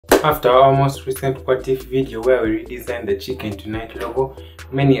After our most recent What If video where we redesigned the Chicken Tonight logo,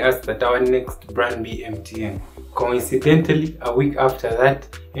 many asked that our next brand be MTN. Coincidentally, a week after that,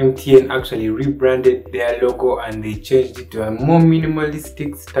 MTN actually rebranded their logo and they changed it to a more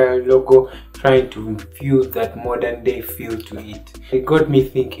minimalistic style logo, trying to infuse that modern day feel to it. It got me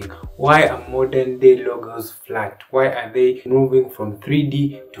thinking, why are modern day logos flat? Why are they moving from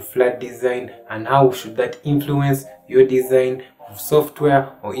 3D to flat design, and how should that influence your design of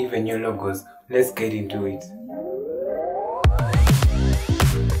software or even your logos? Let's get into it.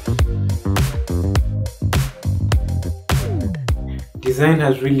 Design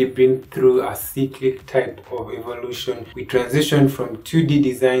has really been through a cyclic type of evolution. We transitioned from 2D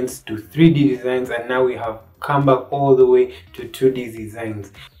designs to 3D designs, and now we have come back all the way to 2D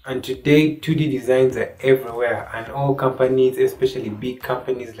designs. And today 2D designs are everywhere, and all companies, especially big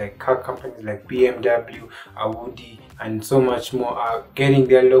companies like car companies like BMW, Audi and so much more, are getting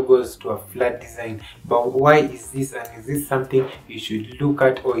their logos to a flat design. But why is this, and is this something you should look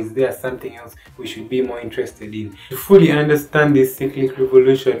at, or is there something else we should be more interested in? To fully understand this cyclic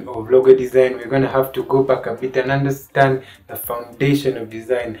revolution of logo design, we're going to have to go back a bit and understand the foundation of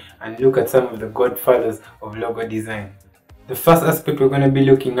design and look at some of the godfathers of logo design. The first aspect we're going to be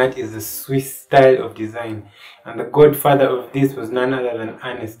looking at is the Swiss style of design, and the godfather of this was none other than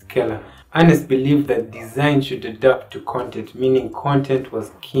Ernest Keller. Ernest believed that design should adapt to content, meaning content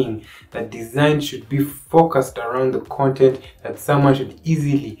was king, that design should be focused around the content, that someone should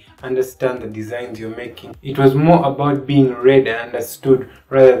easily understand the designs you're making. It was more about being read and understood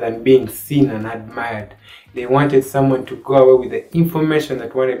rather than being seen and admired. They wanted someone to go away with the information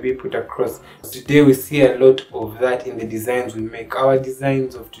that wanted to be put across. Today we see a lot of that in the designs we make. Our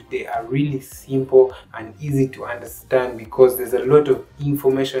designs of today are really simple and easy to understand because there's a lot of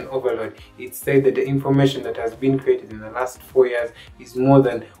information overload. It's said that the information that has been created in the last 4 years is more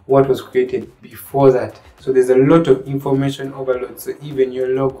than what was created before that. So there's a lot of information overload. So even your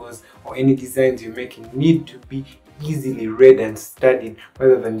logos or any designs you're making need to be easily read and studied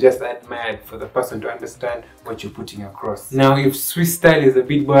rather than just admired for the person to understand what you're putting across. Now, if Swiss style is a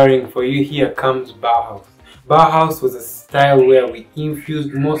bit boring for you, here comes Bauhaus. Bauhaus was a style where we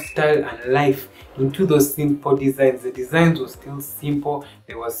infused more style and life into those simple designs. The designs were still simple,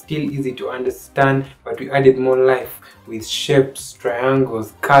 they were still easy to understand, but we added more life with shapes,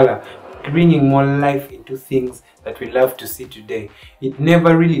 triangles, color, bringing more life into things that we love to see today. It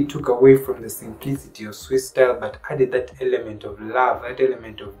never really took away from the simplicity of Swiss style, but added that element of love, that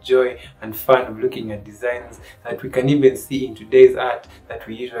element of joy and fun of looking at designs that we can even see in today's art that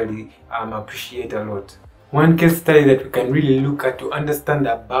we usually appreciate a lot. One case study that we can really look at to understand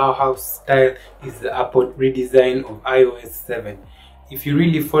the Bauhaus style is the Apple redesign of iOS 7. If you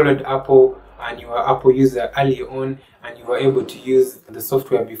really followed Apple and you were an Apple user early on and you were able to use the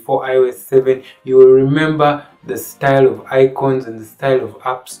software before iOS 7, you will remember the style of icons and the style of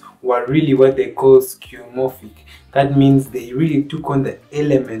apps were really what they call skeuomorphic. That means they really took on the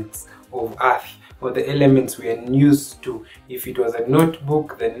elements of Earth, or the elements we are used to. If it was a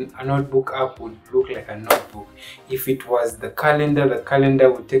notebook, then a notebook app would look like a notebook. If it was the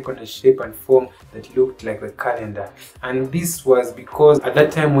calendar would take on a shape and form that looked like the calendar. And this was because at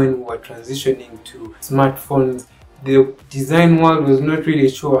that time when we were transitioning to smartphones, the design world was not really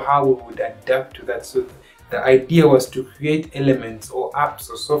sure how we would adapt to that. So the idea was to create elements or apps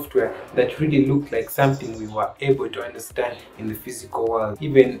or software that really looked like something we were able to understand in the physical world.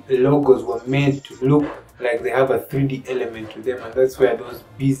 Even logos were made to look like they have a 3D element to them, and that's where those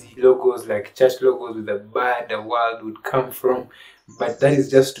busy logos like church logos with a bird, the world would come from. But that is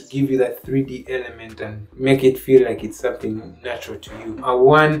just to give you that 3D element and make it feel like it's something natural to you.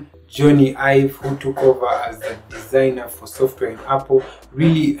 One Johnny Ive, who took over as the designer for software in Apple,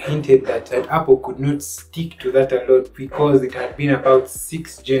 really hinted that Apple could not stick to that a lot because it had been about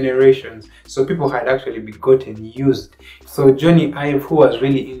 6 generations. So people had actually gotten used. So Johnny Ive, who was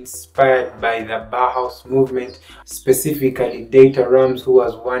really inspired by the Bauhaus movement, specifically Dieter Rams, who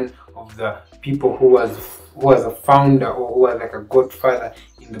was one of the people who was a founder or who was like a godfather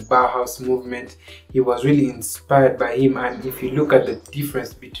in the Bauhaus movement. He was really inspired by him, and if you look at the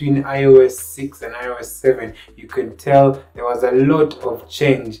difference between iOS 6 and iOS 7, you can tell there was a lot of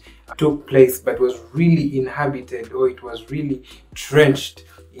change took place, but was really inhabited, or it was really trenched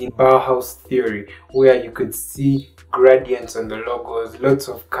in Bauhaus theory, where you could see gradients on the logos, lots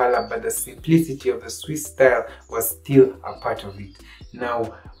of color, but the simplicity of the Swiss style was still a part of it.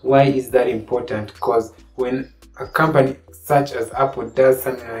 Now, why is that important? Because when a company such as Apple does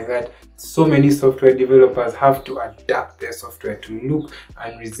something like that, so many software developers have to adapt their software to look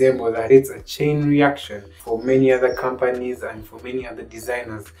and resemble that. It's a chain reaction for many other companies and for many other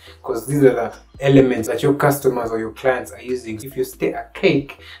designers, because these are the elements that your customers or your clients are using. If you stay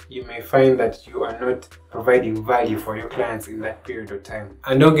archaic, you may find that you are not providing value for your clients in that period of time.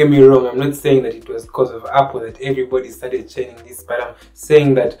 And don't get me wrong, I'm not saying that it was because of Apple that everybody started chaining this, but I'm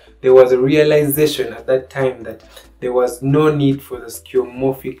saying that there was a realization at that time that there was no need for the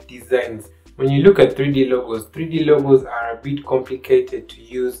skeuomorphic designs. When you look at 3D logos are a bit complicated to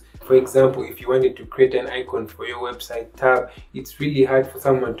use. For example, if you wanted to create an icon for your website tab, it's really hard for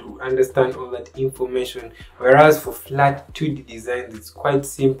someone to understand all that information, whereas for flat 2D designs, it's quite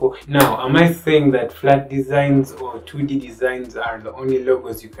simple. Now, am I saying that flat designs or 2D designs are the only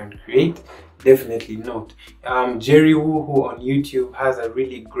logos you can create? Definitely not. Jerry Wu, who on YouTube has a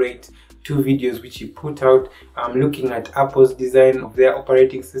really great 2 videos which he put out looking at Apple's design of their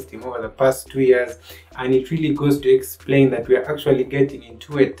operating system over the past 2 years, and it really goes to explain that we are actually getting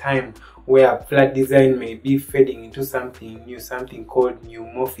into a time where flat design may be fading into something new, something called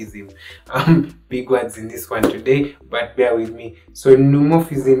neumorphism. Big words in this one today, but bear with me. So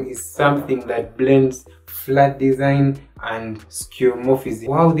neumorphism is something that blends flat design and skeuomorphism.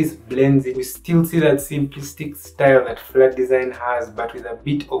 While this blends it, we still see that simplistic style that flat design has, but with a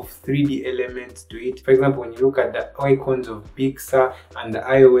bit of 3D elements to it. For example, when you look at the icons of Big Sur and the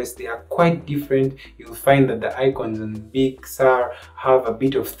iOS, they are quite different. You'll find that the icons on Big Sur have a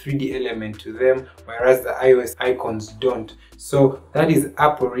bit of 3D element to them, whereas the iOS icons don't. So that is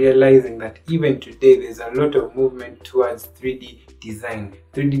Apple realizing that even today there's a lot of movement towards 3D design.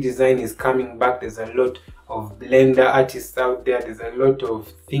 3D design is coming back. There's a lot of Blender artists out there. There's a lot of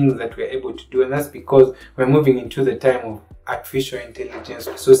things that we're able to do, and that's because we're moving into the time of artificial intelligence.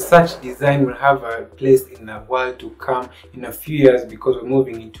 So such design will have a place in the world to come in a few years, because we're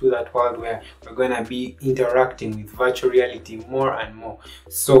moving into that world where we're going to be interacting with virtual reality more and more.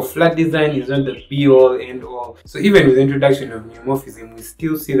 So flat design is not the be all end all. So even with the introduction of neumorphism, we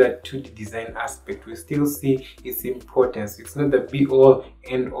still see that 2D design aspect. We still see its importance. It's not the be all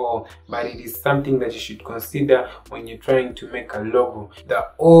end all, but it is something that you should consider when you're trying to make a logo. The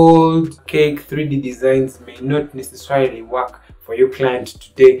old cake 3D designs may not necessarily work for your client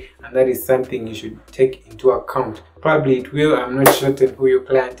today, and that is something you should take into account. Probably it will, I'm not certain who your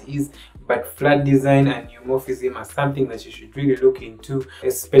client is, but flat design and neumorphism are something that you should really look into,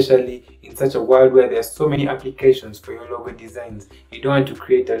 especially in such a world where there are so many applications for your logo designs. You don't want to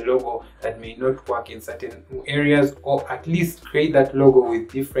create a logo that may not work in certain areas, or at least create that logo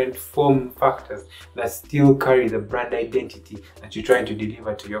with different form factors that still carry the brand identity that you're trying to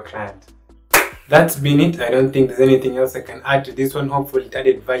deliver to your client. That's been it. I don't think there's anything else I can add to this one. Hopefully it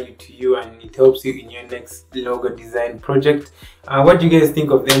added value to you and it helps you in your next logo design project. What do you guys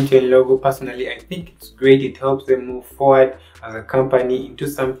think of the MTN logo? Personally, I think it's great. It helps them move forward as a company into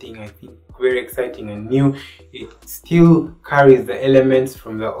something I think very exciting and new. It still carries the elements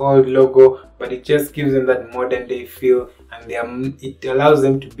from the old logo, but it just gives them that modern day feel, and it allows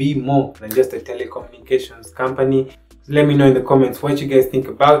them to be more than just a telecommunications company. So let me know in the comments what you guys think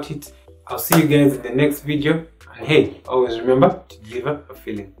about it. I'll see you guys in the next video, and hey, always remember to deliver a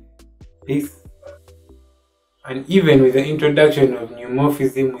feeling. Peace. And even with the introduction of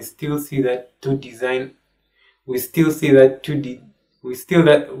neumorphism, we still see that 2D design. We still see that 2D. We still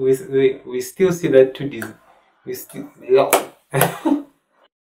see that 2D. We still.